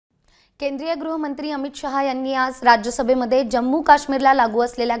केंद्रीय गृहमंत्री अमित शहा यांनी आज राज्यसभेमध्ये जम्मू काश्मीरला लागू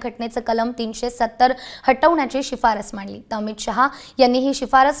असलेल्या घटनेचं कलम 370 हटवण्याची शिफारस मांडली। तर अमित शहा यांनी ही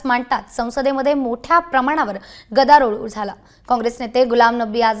शिफारस मांडताच संसदेमध्ये मोठ्या प्रमाणावर गदारोळ झाला। काँग्रेस नेते गुलाम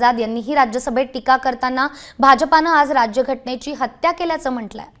नबी आझाद यांनीही राज्यसभेत टीका करताना भाजपानं आज राज्यघटनेची हत्या केल्याचं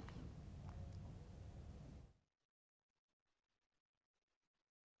म्हटलंय।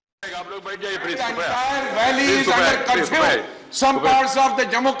 आप लोग बैठ जाइए please. Some parts of the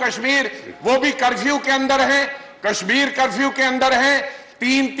Jammu Kashmir वो भी कर्फ्यू के अंदर हैं, कश्मीर कर्फ्यू के अंदर हैं।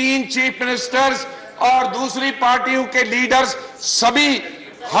 तीन चीफ मिनिस्टर्स और दूसरी पार्टियों के लीडर्स सभी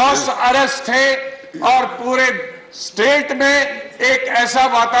हाउस अरेस्ट थे और पूरे स्टेट में एक ऐसा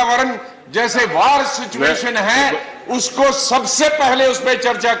वातावरण जैसे वार सिचुएशन है, उसको सबसे पहले उस पर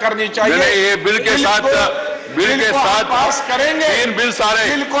चर्चा करनी चाहिए। ये बिल के साथ पास करेंगे, 3 बिल्स आ रहे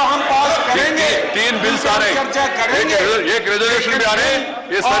हैं, बिल को हम पास करेंगे, 3 बिल्स आ रहे हैं, चर्चा करेंगे, एक रेजोल्यूशन भी आ रहे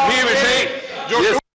हैं। ये सभी विषय